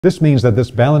This means that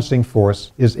this balancing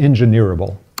force is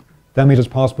engineerable. That means it's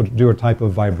possible to do a type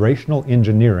of vibrational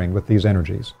engineering with these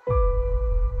energies.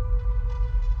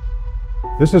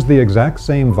 This is the exact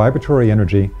same vibratory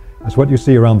energy as what you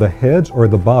see around the heads or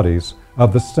the bodies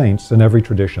of the saints in every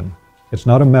tradition. It's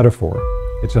not a metaphor,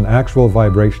 it's an actual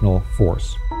vibrational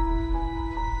force.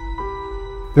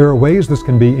 There are ways this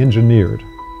can be engineered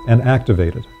and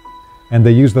activated, and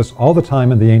they use this all the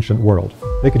time in the ancient world.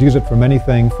 They could use it from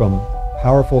anything from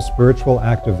powerful spiritual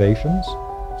activations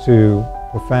to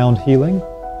profound healing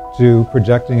to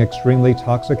projecting extremely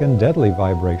toxic and deadly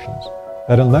vibrations.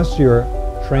 That unless you're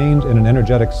trained in an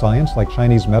energetic science like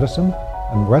Chinese medicine,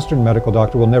 a Western medical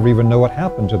doctor will never even know what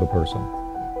happened to the person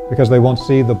because they won't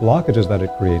see the blockages that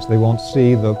it creates. They won't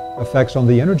see the effects on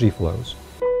the energy flows.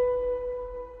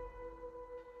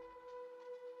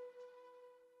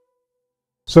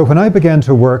 So when I began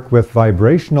to work with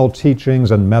vibrational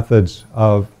teachings and methods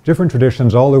of different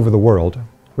traditions all over the world,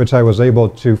 which I was able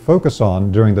to focus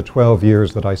on during the 12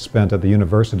 years that I spent at the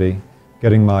university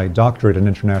getting my doctorate in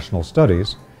international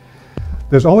studies,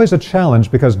 there's always a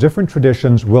challenge because different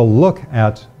traditions will look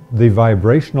at the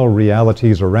vibrational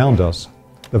realities around us,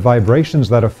 the vibrations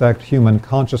that affect human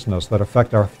consciousness, that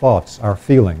affect our thoughts, our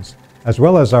feelings, as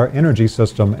well as our energy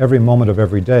system every moment of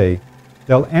every day.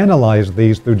 They'll analyze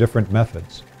these through different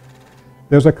methods.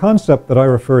 There's a concept that I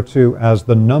refer to as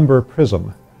the number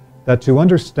prism, that to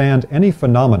understand any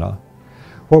phenomena,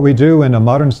 what we do in a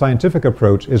modern scientific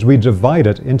approach is we divide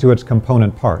it into its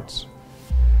component parts.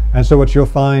 And so what you'll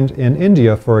find in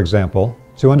India, for example,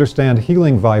 to understand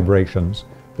healing vibrations,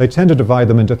 they tend to divide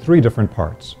them into 3 different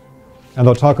parts. And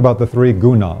they'll talk about the 3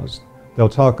 gunas. They'll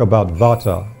talk about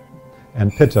vata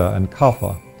and pitta and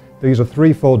kapha. They use a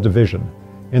 3-fold division.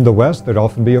 In the West, there'd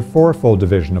often be a 4-fold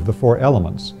division of the 4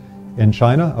 elements. In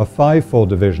China, a 5-fold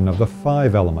division of the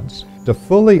 5 elements. To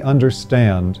fully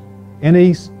understand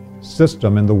any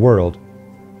system in the world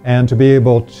and to be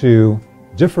able to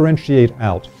differentiate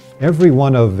out every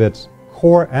one of its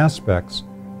core aspects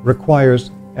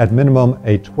requires, at minimum,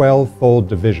 a 12-fold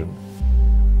division.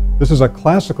 This is a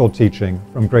classical teaching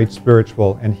from great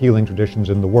spiritual and healing traditions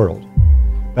in the world.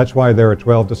 That's why there are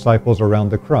 12 disciples around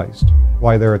the Christ,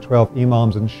 why there are 12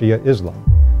 imams in Shia Islam,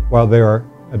 while there are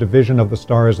a division of the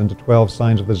stars into 12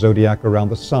 signs of the zodiac around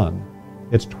the sun.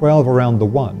 It's 12 around the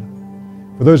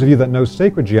one. For those of you that know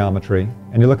sacred geometry,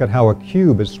 and you look at how a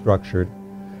cube is structured,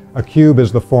 a cube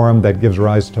is the form that gives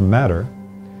rise to matter.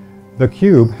 The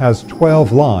cube has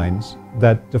 12 lines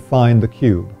that define the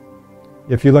cube.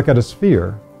 If you look at a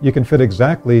sphere, you can fit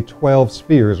exactly 12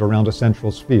 spheres around a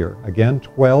central sphere. Again,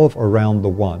 12 around the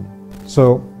one.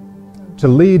 So, to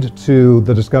lead to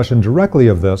the discussion directly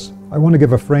of this, I want to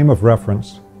give a frame of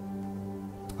reference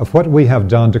of what we have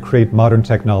done to create modern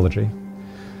technology.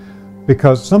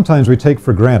 Because sometimes we take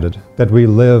for granted that we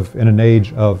live in an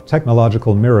age of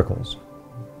technological miracles.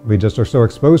 We just are so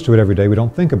exposed to it every day we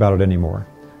don't think about it anymore.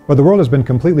 But the world has been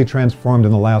completely transformed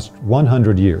in the last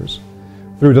 100 years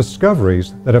through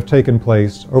discoveries that have taken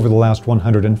place over the last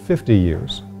 150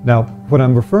 years. Now, what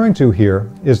I'm referring to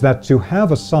here is that to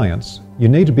have a science, you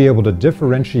need to be able to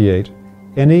differentiate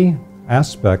any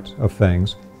aspect of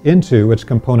things into its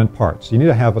component parts. You need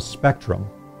to have a spectrum,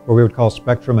 what we would call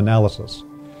spectrum analysis.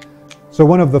 So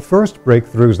one of the first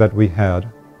breakthroughs that we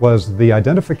had was the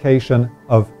identification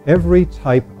of every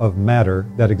type of matter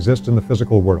that exists in the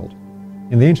physical world.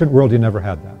 In the ancient world, you never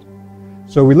had that.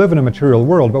 So we live in a material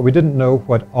world, but we didn't know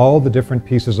what all the different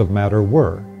pieces of matter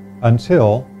were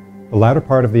until the latter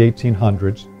part of the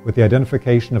 1800s with the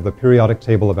identification of the periodic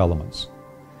table of elements.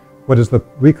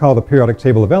 What we call the periodic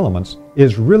table of elements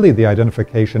is really the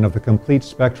identification of the complete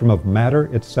spectrum of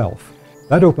matter itself.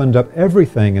 That opened up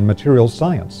everything in material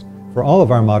science for all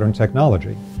of our modern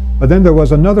technology. But then there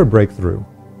was another breakthrough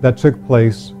that took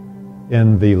place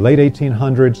in the late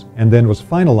 1800s and then was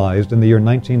finalized in the year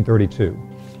 1932.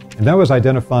 And that was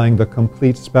identifying the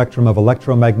complete spectrum of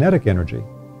electromagnetic energy.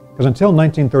 Because until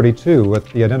 1932,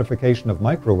 with the identification of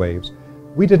microwaves,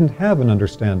 we didn't have an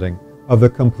understanding of the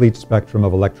complete spectrum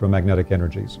of electromagnetic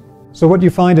energies. So what you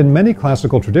find in many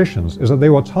classical traditions is that they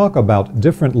will talk about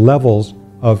different levels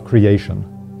of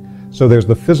creation. So there's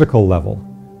the physical level,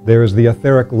 there's the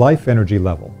etheric life energy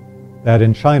level, that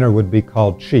in China would be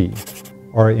called Qi,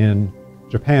 or in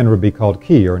Japan would be called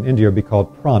Ki, or in India would be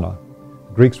called Prana.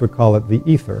 The Greeks would call it the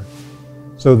ether.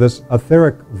 So this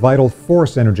etheric vital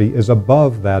force energy is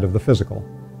above that of the physical.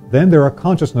 Then there are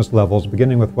consciousness levels,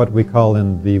 beginning with what we call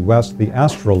in the West the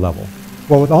astral level.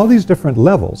 Well, with all these different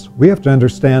levels, we have to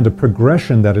understand a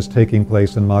progression that is taking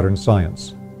place in modern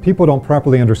science. People don't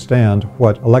properly understand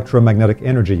what electromagnetic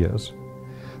energy is,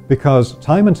 Because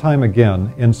time and time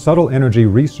again, in subtle energy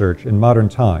research in modern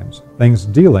times, things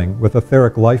dealing with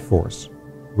etheric life force,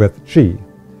 with Qi,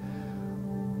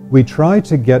 we try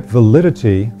to get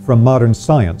validity from modern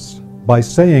science by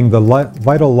saying the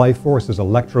vital life force is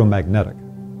electromagnetic.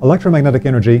 Electromagnetic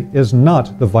energy is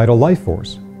not the vital life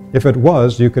force. If it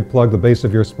was, you could plug the base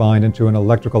of your spine into an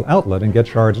electrical outlet and get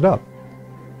charged up.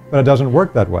 But it doesn't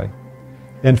work that way.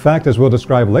 In fact, as we'll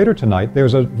describe later tonight,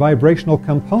 there's a vibrational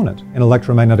component in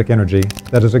electromagnetic energy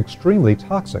that is extremely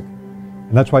toxic.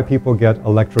 And that's why people get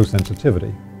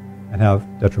electrosensitivity and have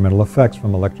detrimental effects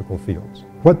from electrical fields.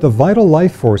 What the vital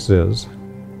life force is,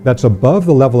 that's above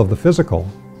the level of the physical,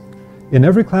 in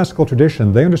every classical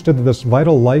tradition, they understood that this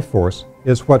vital life force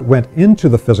is what went into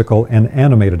the physical and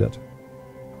animated it.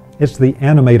 It's the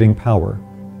animating power.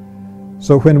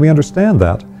 So when we understand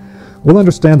that, we'll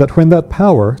understand that when that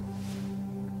power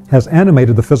has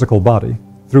animated the physical body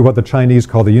through what the Chinese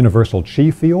call the universal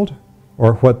Qi field,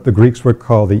 or what the Greeks would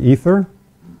call the ether,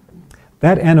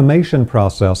 that animation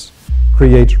process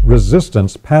creates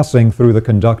resistance passing through the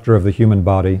conductor of the human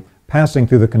body, passing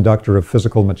through the conductor of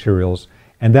physical materials,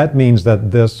 and that means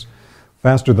that this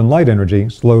faster than light energy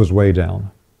slows way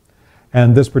down.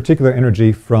 And this particular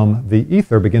energy from the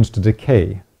ether begins to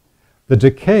decay. The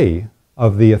decay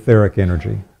of the etheric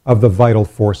energy, of the vital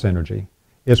force energy,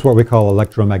 is what we call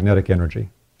electromagnetic energy.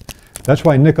 That's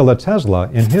why Nikola Tesla,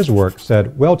 in his work,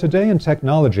 said, well, today in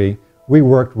technology, we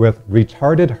worked with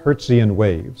retarded Hertzian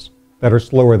waves that are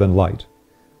slower than light.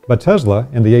 But Tesla,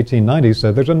 in the 1890s,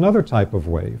 said there's another type of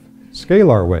wave,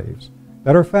 scalar waves,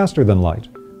 that are faster than light.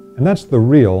 And that's the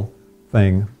real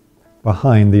thing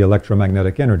behind the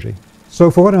electromagnetic energy.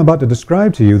 So for what I'm about to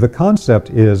describe to you, the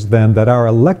concept is then that our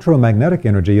electromagnetic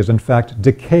energy is in fact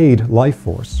decayed life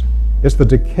force. It's the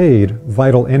decayed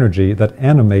vital energy that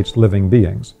animates living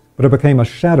beings. But it became a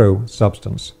shadow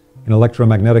substance in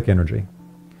electromagnetic energy.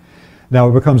 Now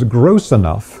it becomes gross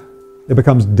enough, it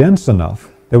becomes dense enough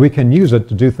that we can use it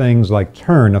to do things like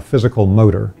turn a physical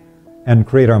motor and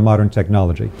create our modern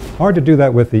technology. Hard to do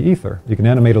that with the ether. You can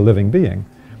animate a living being.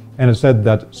 And it's said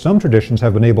that some traditions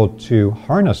have been able to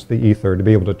harness the ether to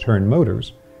be able to turn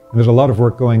motors. And there's a lot of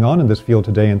work going on in this field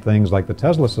today in things like the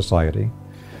Tesla Society.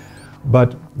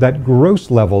 But that gross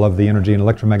level of the energy and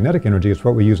electromagnetic energy is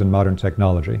what we use in modern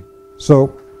technology.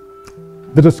 So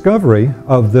the discovery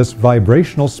of this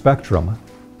vibrational spectrum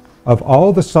of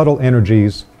all the subtle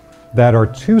energies that are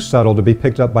too subtle to be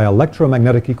picked up by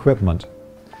electromagnetic equipment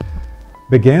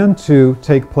began to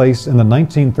take place in the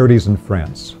 1930s in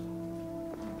France.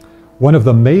 One of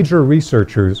the major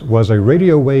researchers was a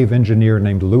radio wave engineer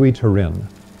named Louis Turin.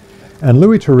 And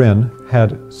Louis Turin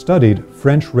had studied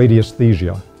French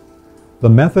radiesthesia, the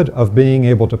method of being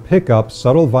able to pick up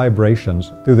subtle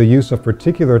vibrations through the use of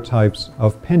particular types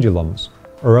of pendulums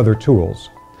or other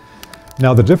tools.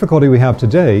 Now, the difficulty we have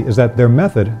today is that their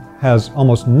method has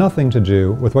almost nothing to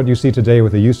do with what you see today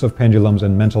with the use of pendulums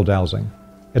and mental dowsing.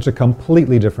 It's a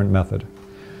completely different method.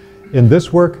 In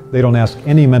this work, they don't ask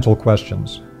any mental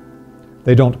questions.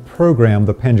 They don't program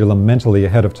the pendulum mentally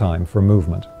ahead of time for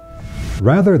movement.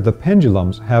 Rather, the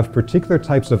pendulums have particular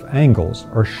types of angles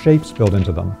or shapes built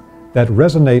into them that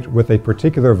resonate with a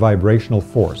particular vibrational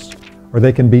force, or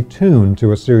they can be tuned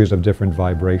to a series of different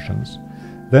vibrations.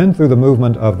 Then, through the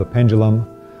movement of the pendulum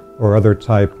or other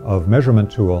type of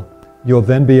measurement tool, you'll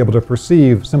then be able to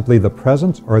perceive simply the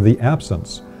presence or the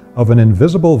absence of an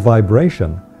invisible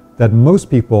vibration that most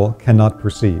people cannot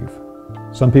perceive.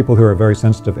 Some people who are very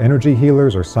sensitive energy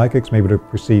healers or psychics may be able to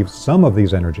perceive some of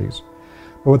these energies.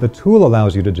 But what the tool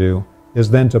allows you to do is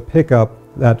then to pick up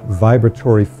that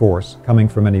vibratory force coming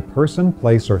from any person,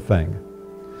 place, or thing.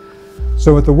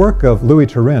 So with the work of Louis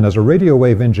Turin as a radio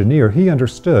wave engineer, he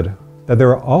understood that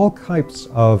there are all types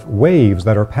of waves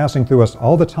that are passing through us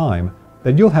all the time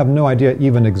that you'll have no idea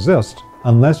even exist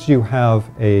unless you have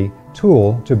a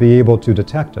tool to be able to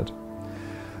detect it.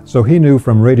 So he knew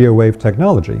from radio wave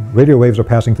technology, radio waves are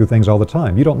passing through things all the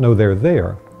time. You don't know they're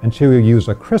there until you use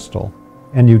a crystal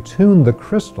and you tune the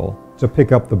crystal to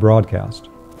pick up the broadcast.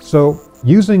 So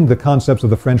using the concepts of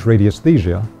the French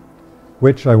radiesthesia,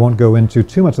 which I won't go into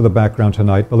too much of the background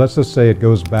tonight, but let's just say it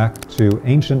goes back to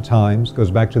ancient times,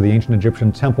 goes back to the ancient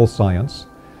Egyptian temple science,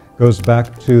 goes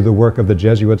back to the work of the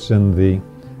Jesuits in the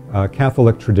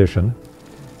Catholic tradition.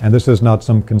 And this is not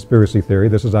some conspiracy theory.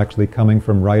 This is actually coming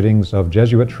from writings of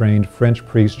Jesuit-trained French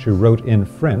priests who wrote in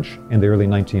French in the early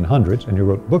 1900s and who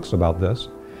wrote books about this.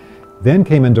 Then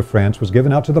came into France, was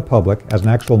given out to the public as an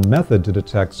actual method to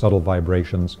detect subtle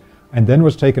vibrations, and then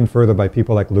was taken further by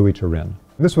people like Louis Turin.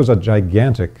 This was a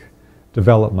gigantic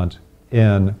development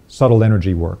in subtle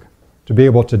energy work. to be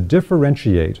able to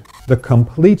differentiate the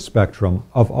complete spectrum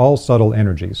of all subtle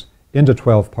energies into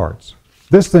 12 parts.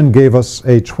 This then gave us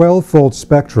a 12-fold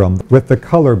spectrum with the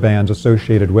color bands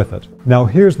associated with it. Now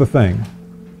here's the thing.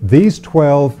 These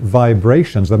 12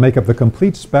 vibrations that make up the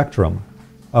complete spectrum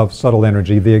of subtle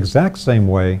energy, the exact same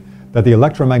way that the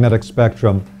electromagnetic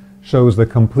spectrum shows the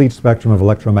complete spectrum of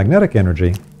electromagnetic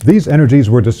energy, these energies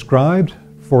were described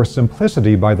for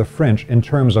simplicity by the French in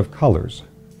terms of colors.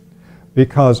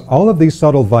 Because all of these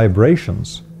subtle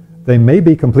vibrations, they may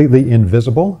be completely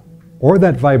invisible, or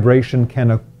that vibration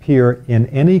can appear in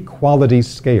any quality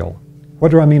scale.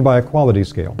 What do I mean by a quality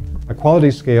scale? A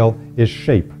quality scale is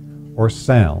shape, or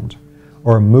sound,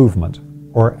 or movement,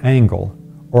 or angle,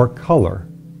 or color,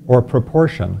 or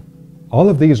proportion. All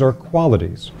of these are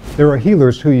qualities. There are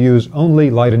healers who use only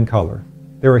light and color.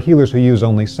 There are healers who use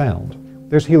only sound.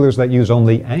 There's healers that use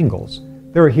only angles.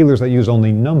 There are healers that use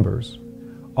only numbers.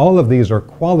 All of these are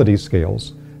quality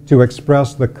scales to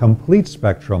express the complete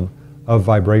spectrum of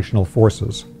vibrational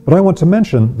forces. But I want to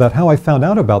mention that how I found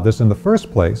out about this in the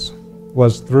first place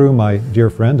was through my dear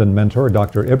friend and mentor,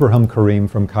 Dr. Ibrahim Karim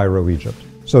from Cairo, Egypt.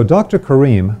 So Dr.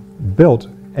 Karim built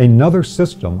another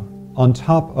system on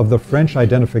top of the French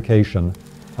identification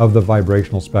of the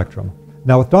vibrational spectrum.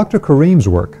 Now with Dr. Karim's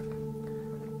work,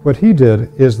 what he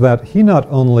did is that he not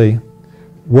only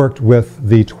worked with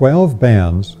the 12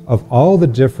 bands of all the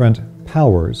different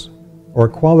powers or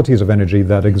qualities of energy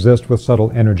that exist with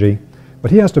subtle energy,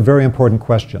 but he asked a very important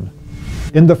question.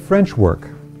 In the French work,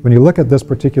 when you look at this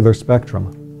particular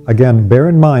spectrum, again, bear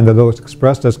in mind that though it's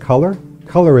expressed as color,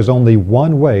 color is only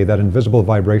one way that invisible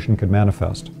vibration could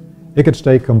manifest. It could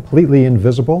stay completely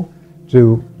invisible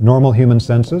to normal human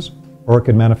senses, or it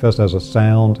could manifest as a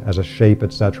sound, as a shape,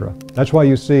 etc. That's why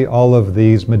you see all of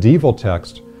these medieval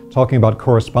texts talking about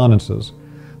correspondences.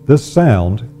 This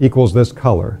sound equals this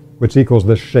color, which equals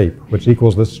this shape, which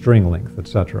equals this string length,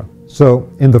 etc. So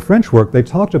in the French work, they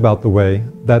talked about the way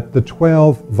that the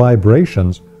 12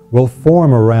 vibrations will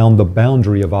form around the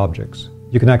boundary of objects.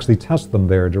 You can actually test them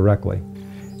there directly.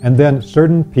 And then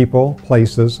certain people,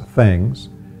 places, things,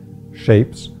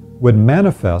 shapes would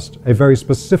manifest a very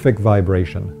specific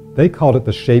vibration. They called it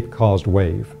the shape-caused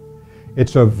wave.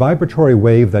 It's a vibratory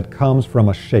wave that comes from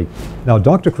a shape. Now,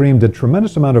 Dr. Karim did a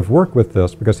tremendous amount of work with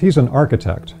this because he's an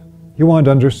architect. He wanted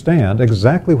to understand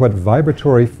exactly what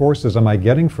vibratory forces am I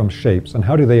getting from shapes and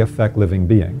how do they affect living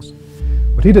beings.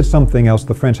 But he did something else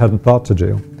the French hadn't thought to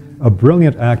do, a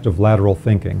brilliant act of lateral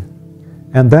thinking.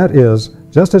 And that is,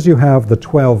 just as you have the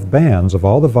 12 bands of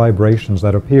all the vibrations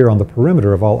that appear on the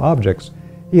perimeter of all objects,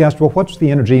 he asked, well, what's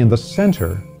the energy in the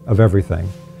center of everything?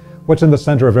 What's in the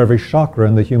center of every chakra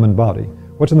in the human body?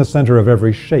 What's in the center of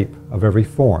every shape, of every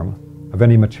form, of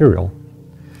any material?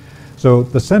 So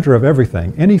the center of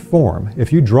everything, any form,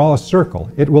 if you draw a circle,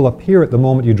 it will appear at the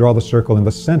moment you draw the circle in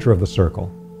the center of the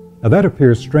circle. Now that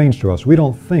appears strange to us. We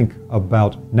don't think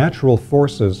about natural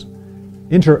forces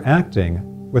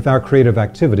interacting with our creative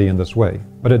activity in this way,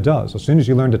 but it does. As soon as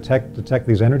you learn to detect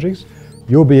these energies,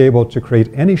 you'll be able to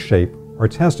create any shape or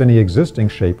test any existing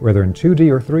shape, whether in 2D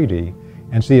or 3D,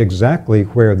 and see exactly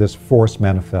where this force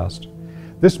manifests.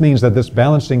 This means that this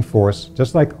balancing force,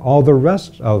 just like all the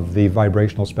rest of the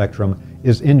vibrational spectrum,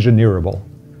 is engineerable.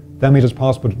 That means it's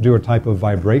possible to do a type of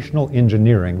vibrational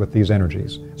engineering with these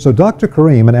energies. So Dr.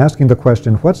 Karim, in asking the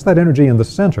question, what's that energy in the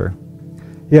center?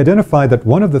 He identified that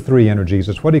one of the three energies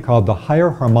is what he called the higher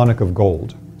harmonic of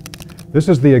gold. This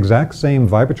is the exact same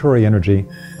vibratory energy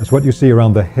as what you see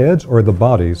around the heads or the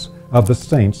bodies of the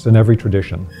saints in every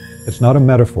tradition. It's not a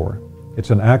metaphor. It's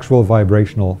an actual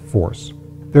vibrational force.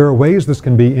 There are ways this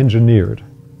can be engineered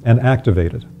and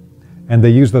activated, and they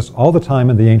use this all the time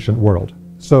in the ancient world.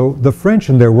 So the French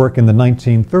in their work in the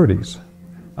 1930s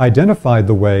identified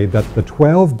the way that the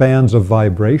 12 bands of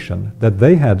vibration that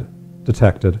they had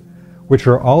detected, which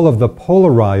are all of the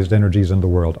polarized energies in the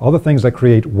world, all the things that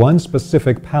create one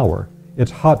specific power.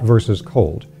 It's hot versus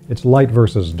cold. It's light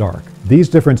versus dark. These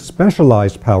different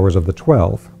specialized powers of the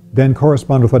 12 then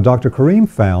correspond with what Dr. Karim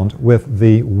found with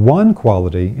the one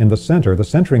quality in the center, the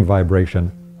centering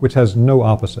vibration, which has no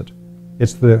opposite.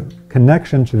 It's the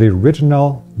connection to the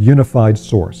original unified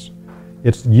source.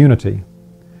 It's unity.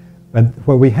 And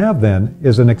what we have then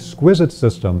is an exquisite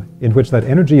system in which that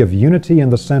energy of unity in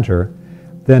the center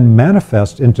then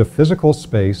manifests into physical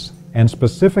space and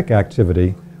specific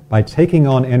activity by taking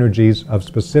on energies of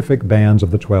specific bands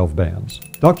of the 12 bands.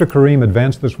 Dr. Karim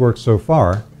advanced this work so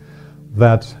far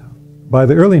that by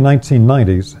the early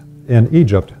 1990s in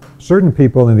Egypt, certain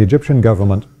people in the Egyptian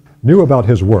government knew about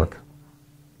his work,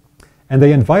 and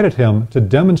they invited him to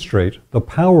demonstrate the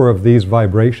power of these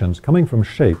vibrations coming from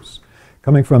shapes,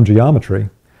 coming from geometry,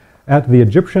 at the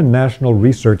Egyptian National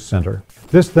Research Center.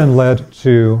 This then led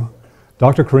to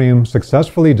Dr. Karim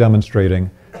successfully demonstrating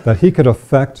that he could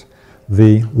affect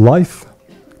the life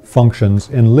functions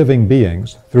in living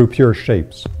beings through pure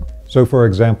shapes. So for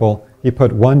example, he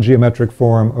put one geometric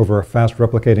form over a fast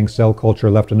replicating cell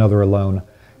culture, left another alone,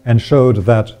 and showed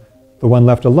that the one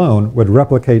left alone would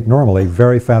replicate normally,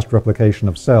 very fast replication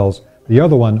of cells. The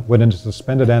other one went into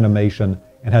suspended animation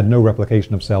and had no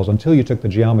replication of cells until you took the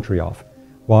geometry off.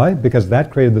 Why? Because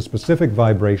that created the specific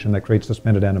vibration that creates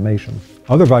suspended animation.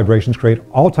 Other vibrations create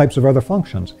all types of other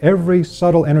functions. Every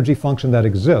subtle energy function that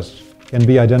exists can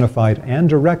be identified and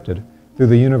directed through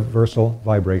the universal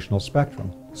vibrational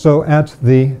spectrum. So at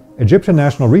the Egyptian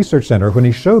National Research Center, when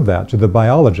he showed that to the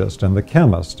biologist and the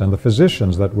chemist and the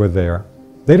physicians that were there,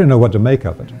 they didn't know what to make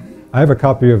of it. I have a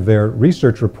copy of their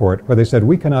research report where they said,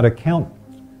 we cannot account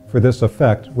for this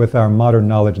effect with our modern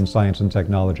knowledge in science and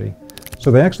technology. So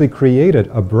they actually created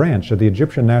a branch at the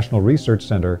Egyptian National Research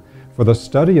Center for the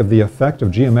study of the effect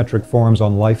of geometric forms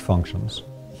on life functions.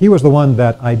 He was the one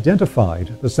that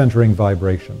identified the centering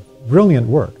vibration. Brilliant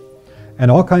work. And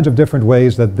all kinds of different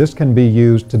ways that this can be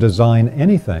used to design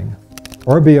anything,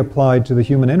 or be applied to the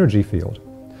human energy field,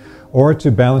 or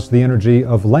to balance the energy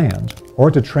of land,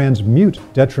 or to transmute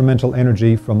detrimental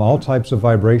energy from all types of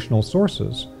vibrational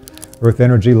sources, earth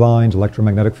energy lines,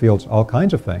 electromagnetic fields, all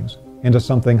kinds of things, into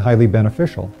something highly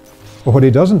beneficial. But what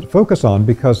he doesn't focus on,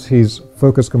 because he's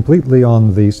focused completely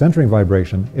on the centering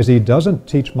vibration, is he doesn't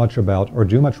teach much about or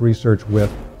do much research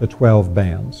with the 12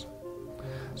 bands.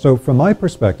 So from my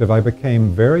perspective, I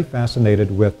became very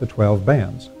fascinated with the 12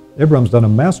 bands. Ibram's done a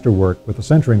masterwork with the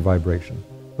centering vibration.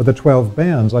 But the 12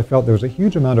 bands, I felt there was a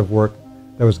huge amount of work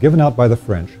that was given out by the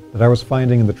French that I was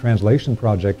finding in the translation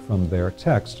project from their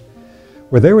text,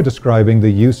 where they were describing the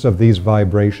use of these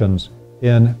vibrations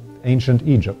in ancient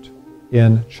Egypt,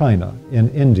 in China, in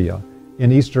India,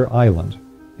 in Easter Island,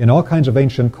 in all kinds of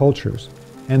ancient cultures.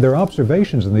 And their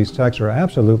observations in these texts are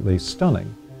absolutely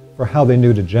stunning for how they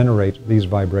knew to generate these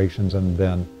vibrations and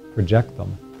then project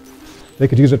them. They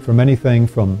could use it from anything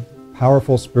from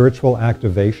powerful spiritual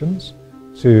activations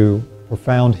to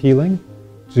profound healing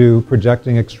to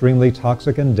projecting extremely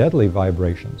toxic and deadly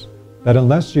vibrations. That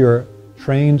unless you're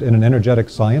trained in an energetic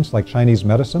science like Chinese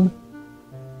medicine,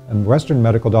 and Western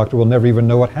medical doctor will never even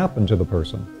know what happened to the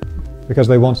person because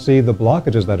they won't see the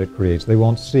blockages that it creates. They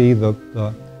won't see the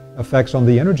effects on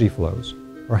the energy flows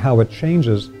or how it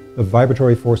changes the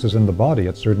vibratory forces in the body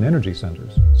at certain energy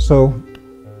centers. So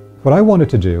what I wanted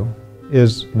to do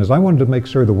is I wanted to make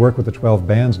sure the work with the 12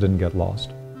 bands didn't get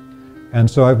lost. And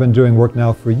so I've been doing work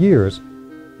now for years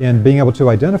in being able to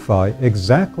identify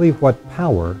exactly what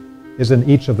power is in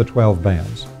each of the 12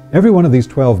 bands. Every one of these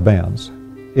 12 bands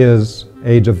is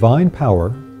a divine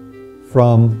power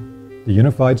from the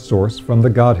unified source, from the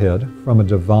Godhead, from a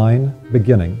divine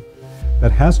beginning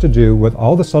that has to do with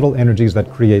all the subtle energies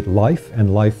that create life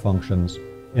and life functions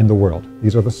in the world.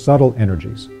 These are the subtle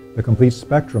energies, the complete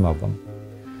spectrum of them.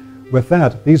 With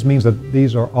that, these means that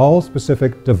these are all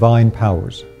specific divine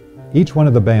powers. Each one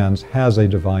of the bands has a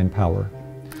divine power.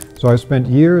 So I've spent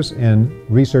years in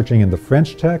researching in the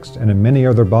French text and in many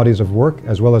other bodies of work,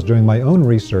 as well as doing my own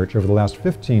research over the last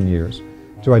 15 years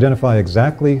to identify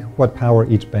exactly what power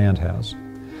each band has.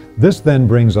 This then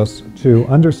brings us to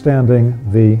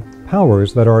understanding the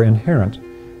powers that are inherent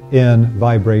in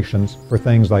vibrations for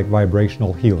things like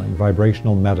vibrational healing,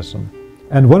 vibrational medicine.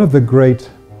 And one of the great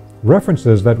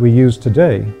references that we use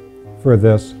today for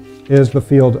this is the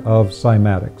field of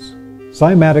cymatics.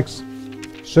 Cymatics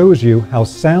shows you how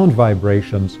sound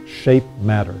vibrations shape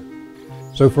matter.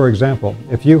 So for example,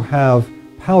 if you have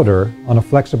powder on a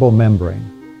flexible membrane,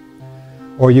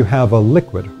 or you have a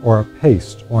liquid or a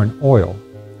paste or an oil,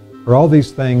 or all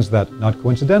these things that, not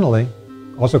coincidentally,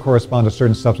 also correspond to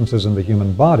certain substances in the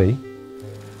human body,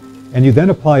 and you then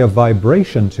apply a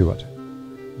vibration to it,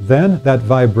 then that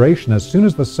vibration, as soon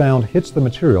as the sound hits the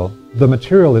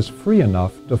material is free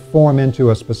enough to form into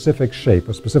a specific shape,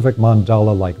 a specific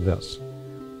mandala like this.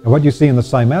 And what you see in the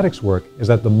cymatics work is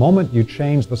that the moment you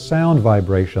change the sound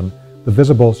vibration, the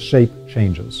visible shape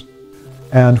changes.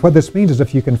 And what this means is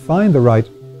if you can find the right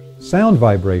sound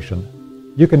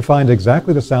vibration, you can find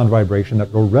exactly the sound vibration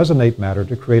that will resonate matter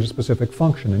to create a specific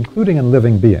function, including in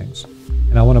living beings.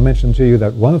 And I want to mention to you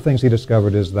that one of the things he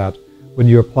discovered is that when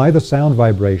you apply the sound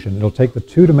vibration, it'll take the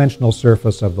two-dimensional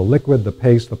surface of the liquid, the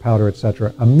paste, the powder,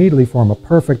 etc., immediately form a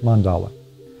perfect mandala.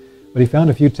 But he found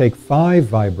if you take 5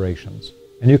 vibrations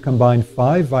and you combine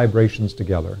 5 vibrations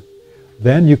together,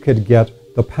 then you could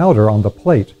get the powder on the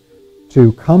plate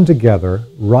to come together,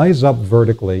 rise up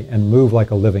vertically, and move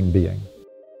like a living being.